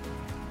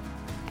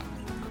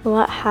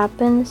 What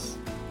happens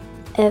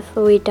if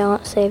we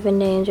don't save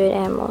endangered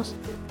animals?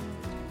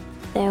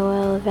 They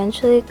will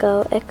eventually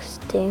go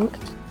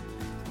extinct.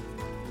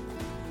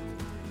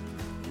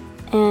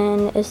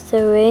 And is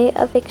the rate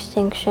of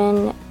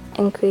extinction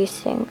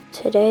increasing?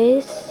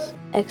 Today's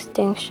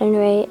extinction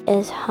rate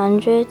is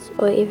hundreds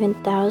or even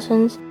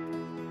thousands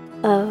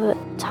of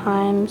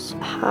times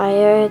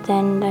higher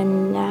than the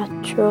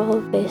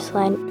natural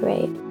baseline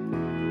rate.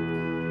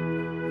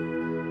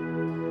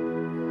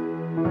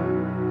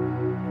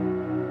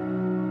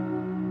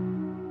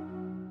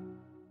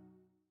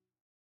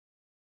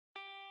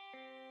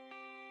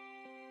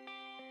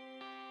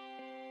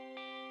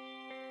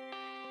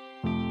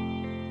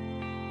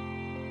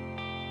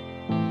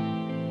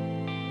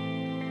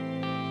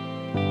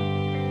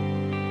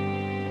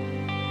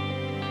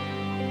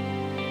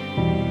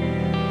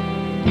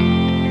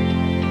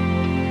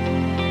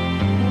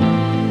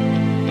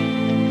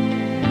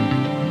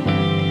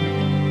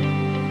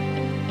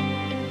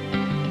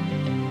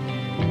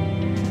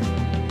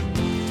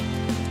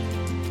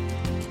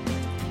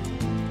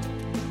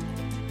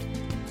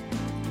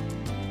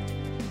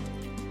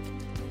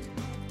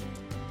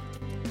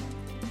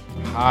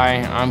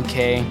 Hi, I'm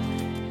Kay,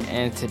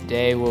 and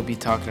today we'll be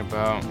talking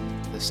about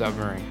the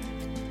submarine.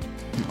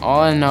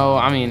 All I know,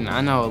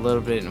 I know a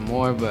little bit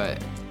more,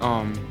 but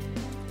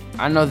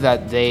I know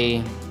that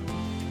it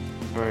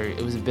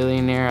was a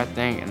billionaire, I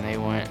think, and they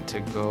went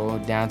to go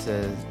down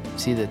to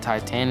see the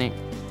Titanic.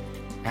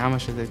 And how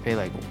much did they pay?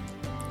 Like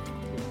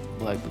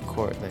the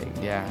court,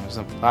 it was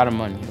a lot of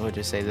money. We'll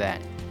just say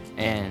that.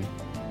 And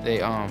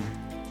they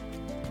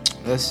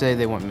let's say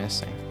they went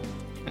missing,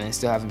 and they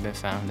still haven't been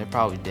found. They're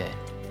probably dead.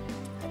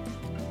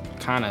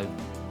 Kind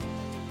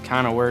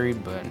of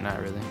worried, but not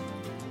really.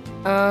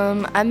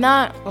 I'm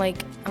not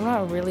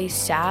really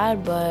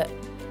sad, but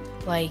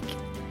like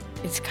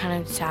it's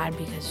kind of sad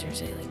because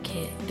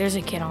there's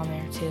a kid on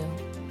there too,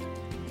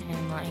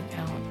 and like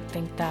I don't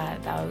think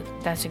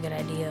that's a good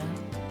idea.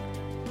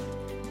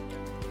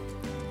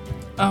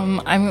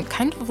 I'm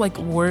kind of like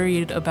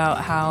worried about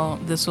how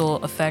this will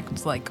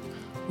affect like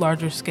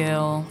larger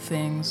scale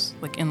things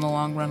like in the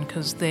long run,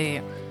 because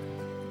they're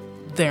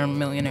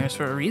millionaires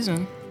for a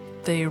reason.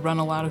 They run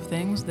a lot of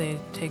things, they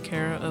take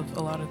care of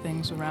a lot of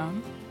things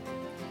around.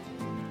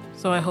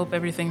 So I hope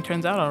everything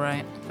turns out all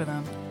right for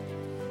them.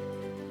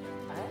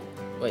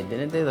 Wait,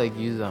 didn't they like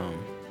use a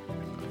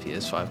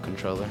PS5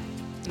 controller?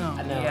 No.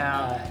 I know.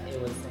 Yeah.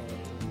 It was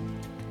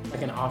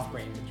like an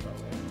off-brand controller,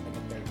 like a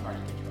third-party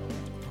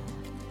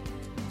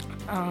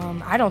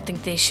controller. I don't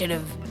think they should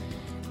have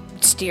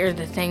steered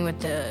the thing with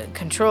the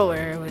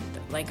controller with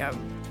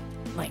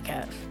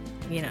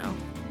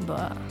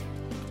but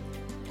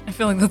I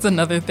feel like that's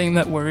another thing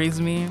that worries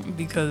me,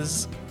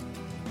 because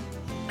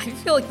I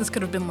feel like this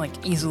could have been like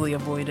easily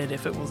avoided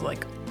if it was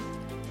like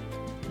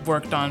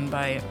worked on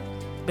by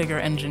bigger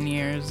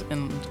engineers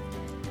and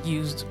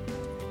used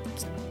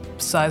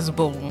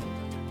sizable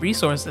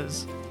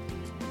resources.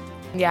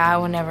 yeah, I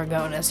would never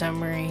go in a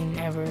submarine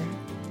ever.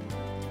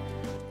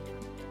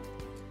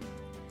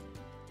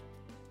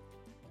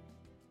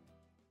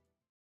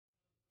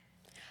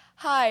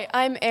 Hi,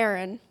 I'm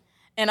Aaron.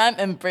 And I'm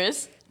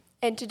Empress.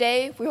 And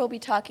today we will be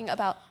talking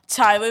about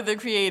Tyler, the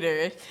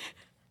Creator.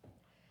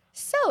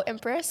 So,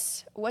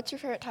 Empress, what's your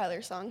favorite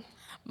Tyler song?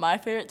 My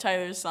favorite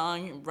Tyler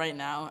song right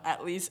now,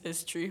 at least,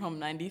 is Tree Home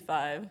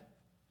 95.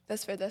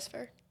 That's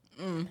fair.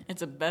 It's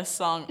the best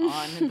song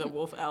on the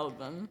Wolf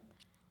album.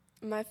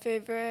 My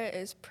favorite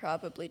is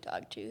probably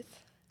Dogtooth.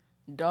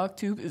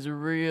 Dogtooth is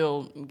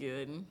real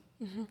good.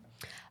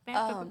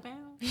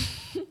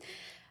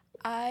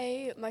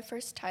 My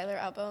first Tyler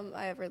album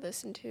I ever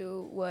listened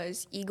to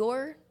was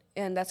Igor,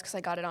 and that's because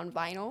I got it on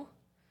vinyl.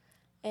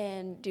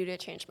 And dude, it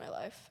changed my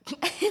life.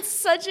 It's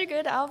such a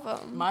good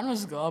album. Mine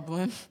was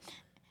Goblin.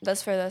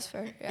 That's fair,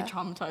 yeah. It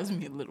traumatized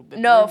me a little bit.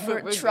 No, but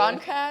for we're Tron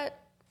good. Cat.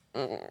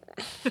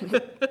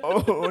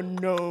 Oh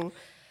no.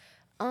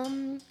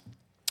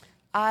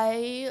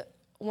 I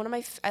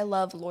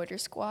love Loiter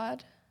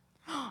Squad.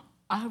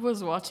 I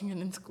was watching it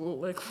in school,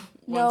 like.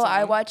 No, one I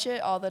time. watch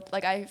it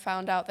I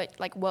found out that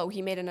whoa,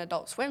 he made an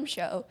Adult Swim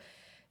show,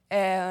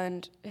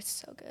 and it's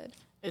so good.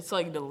 It's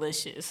like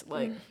delicious,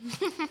 like.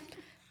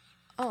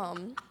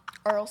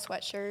 Earl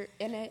Sweatshirt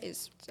in it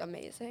is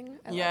amazing.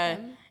 I love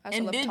him. I also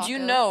And love did you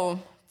Taco. know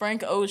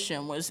Frank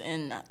Ocean was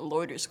in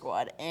Loiter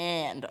Squad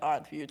and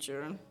Odd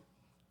Future?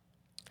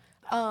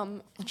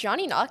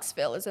 Johnny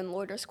Knoxville is in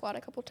Loiter Squad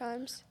a couple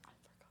times.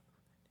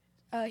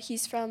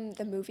 He's from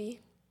the movie.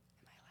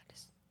 Am I allowed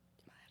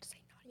to say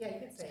naughty? Yeah,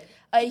 you can say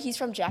it. He's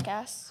from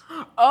Jackass.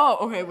 Oh,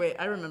 okay, wait,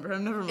 I remember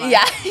him. Never mind.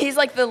 Yeah, he's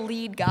like the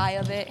lead guy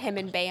of it. Him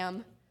and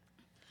Bam.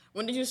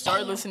 When did you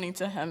start listening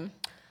to him?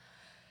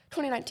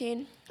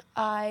 2019.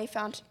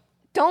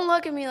 Don't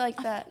look at me like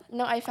that.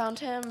 No, I found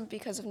him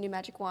because of New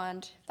Magic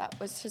Wand. That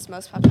was his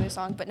most popular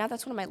song, but now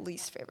that's one of my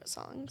least favorite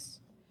songs.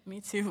 Me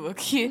too,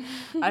 look-y.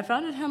 I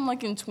found him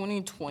like in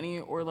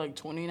 2020 or like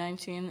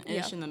 2019-ish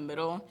Yeah. in the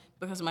middle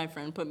because my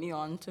friend put me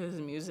on to his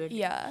music.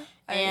 Yeah.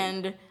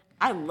 And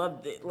I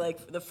loved it.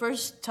 Like the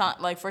first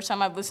time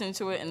I've listened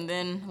to it, and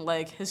then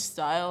like his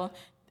style,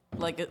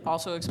 like it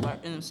also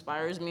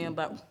inspires me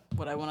about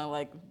what I want to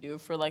like do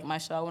for like my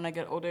style when I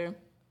get older.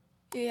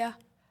 Yeah.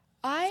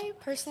 I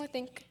personally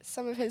think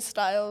some of his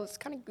style is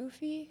kind of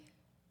goofy,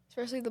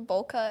 especially the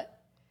bowl cut.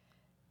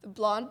 The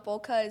blonde bowl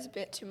cut is a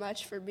bit too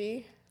much for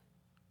me,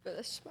 but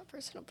that's just my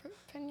personal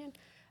opinion.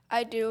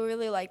 I do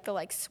really like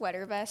the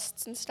sweater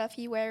vests and stuff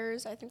he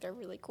wears. I think they're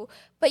really cool.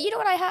 But you know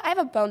what? I have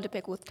a bone to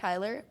pick with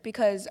Tyler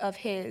because of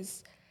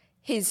his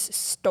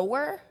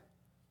store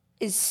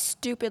is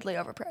stupidly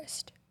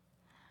overpriced.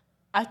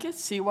 I could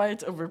see why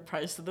it's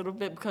overpriced a little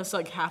bit because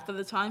like half of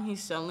the time he's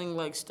selling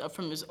like stuff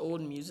from his old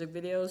music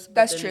videos. But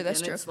That's then true. again,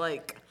 That's true. It's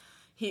like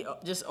he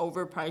just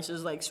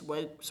overprices like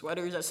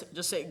sweaters that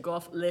just say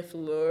Golf Le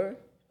Fleur.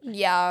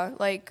 Yeah,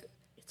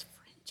 It's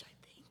French, I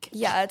think.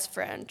 Yeah, it's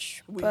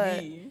French. Oui, But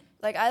oui.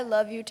 I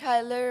love you,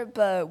 Tyler,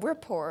 but we're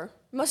poor.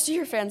 Most of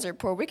your fans are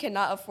poor. We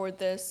cannot afford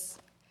this.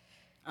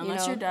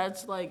 Unless know? your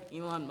dad's like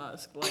Elon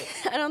Musk. Like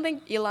I don't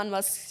think Elon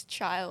Musk's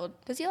child.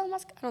 Does Elon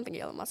Musk? I don't think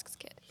Elon Musk's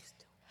kid.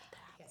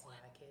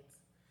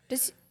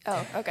 Does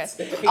oh okay.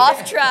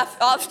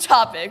 Off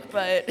topic,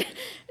 but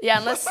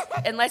yeah,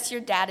 unless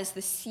your dad is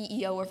the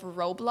CEO of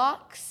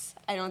Roblox,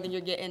 I don't think you're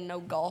getting no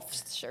golf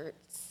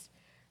shirts.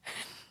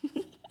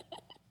 Any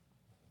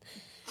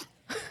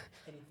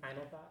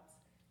final thoughts?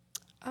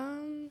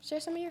 Share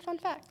some of your fun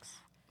facts.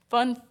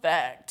 fun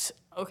fact.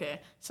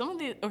 Okay,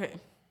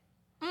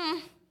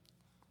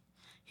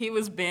 he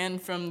was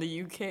banned from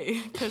the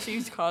UK because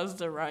he's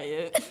caused a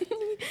riot.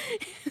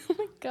 Oh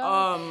my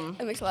god.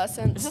 That makes a lot of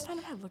sense. Is it fine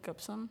if I look up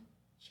some?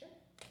 Sure.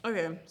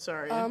 Okay,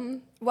 sorry.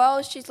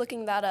 While she's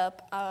looking that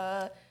up,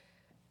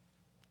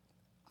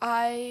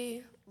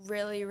 I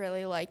really,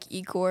 really like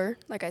Igor.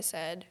 Like I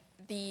said,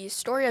 the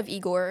story of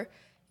Igor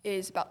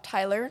is about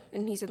Tyler,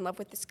 and he's in love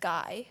with this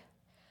guy,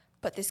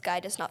 but this guy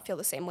does not feel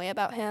the same way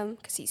about him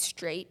because he's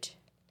straight.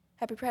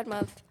 Happy Pride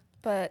Month.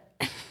 But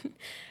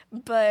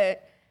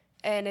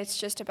and it's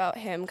just about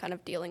him kind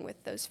of dealing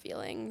with those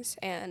feelings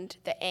and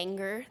the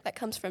anger that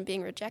comes from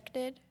being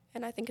rejected.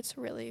 And I think it's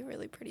a really,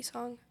 really pretty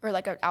song. Or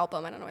like an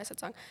album. I don't know why I said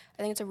song.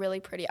 I think it's a really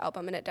pretty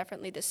album, and it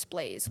definitely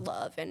displays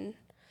love in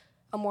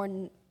a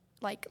more,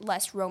 like,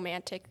 less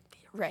romantic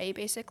way,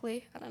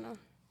 basically. I don't know.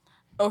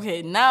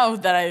 Okay, now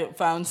that I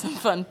found some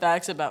fun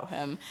facts about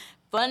him.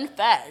 Fun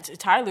fact,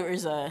 Tyler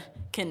is a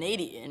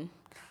Canadian.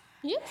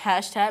 Yeah.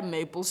 Hashtag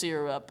maple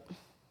syrup.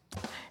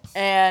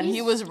 And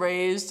he was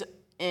raised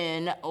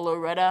in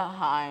Loretta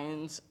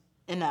Hines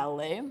in LA.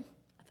 I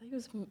thought he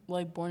was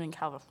like born in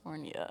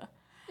California.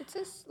 It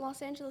says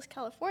Los Angeles,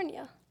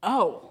 California.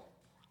 Oh.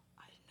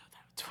 I didn't know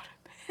that's what I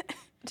meant.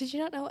 Did you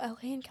not know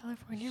LA and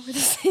California were the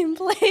same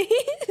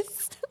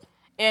place?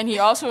 And he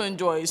also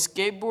enjoys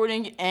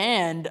skateboarding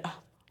and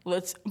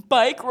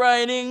bike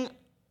riding.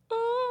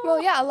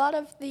 Well, yeah, a lot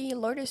of the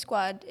Lourdes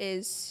Squad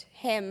is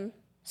him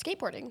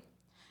skateboarding.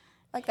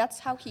 Like, that's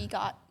how he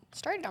got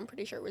started, I'm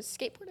pretty sure, it was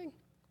skateboarding.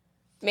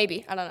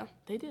 Maybe, I don't know.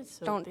 They do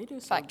so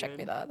fact check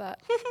me that. All right,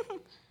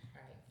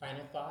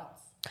 final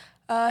thoughts?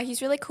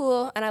 He's really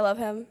cool, and I love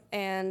him,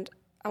 and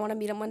I want to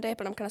meet him one day,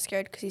 but I'm kind of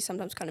scared because he's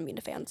sometimes kind of mean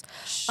to fans.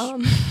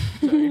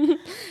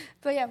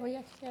 But yeah,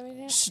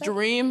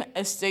 Stream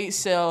Estate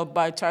Sale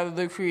by Tyler,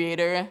 the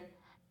Creator,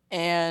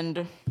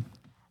 and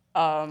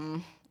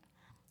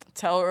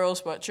tell Earl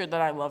Sweatshirt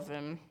that I love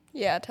him.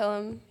 Yeah, tell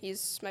him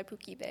he's my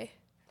Pookie Bae.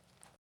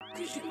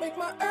 Cause you make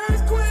my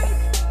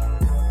earthquake.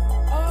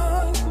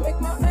 Oh, you make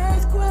my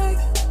earthquake.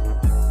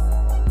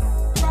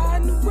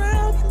 Riding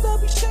around,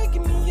 love you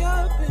shaking me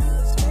up, and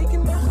it's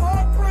making my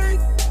heart break.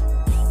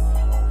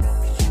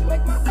 Cause you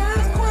make my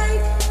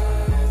earthquake.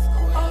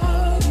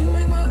 Oh, you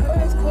make my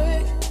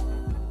earthquake.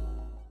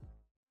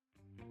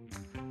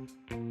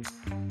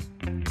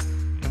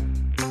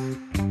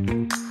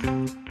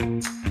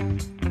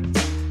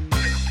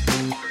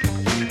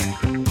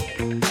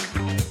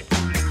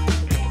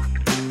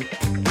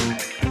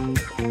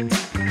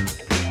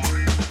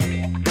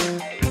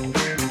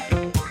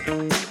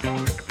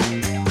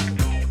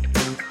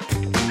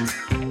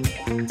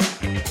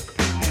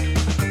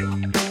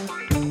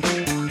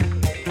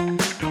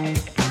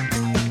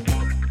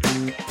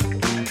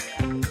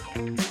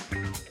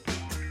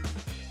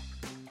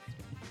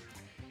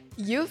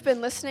 You've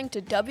been listening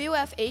to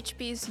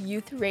WFHB's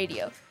Youth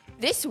Radio.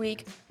 This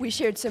week, we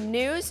shared some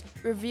news,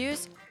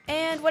 reviews,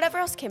 and whatever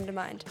else came to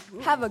mind.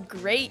 Have a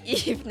great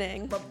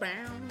evening.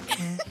 Ba-bam.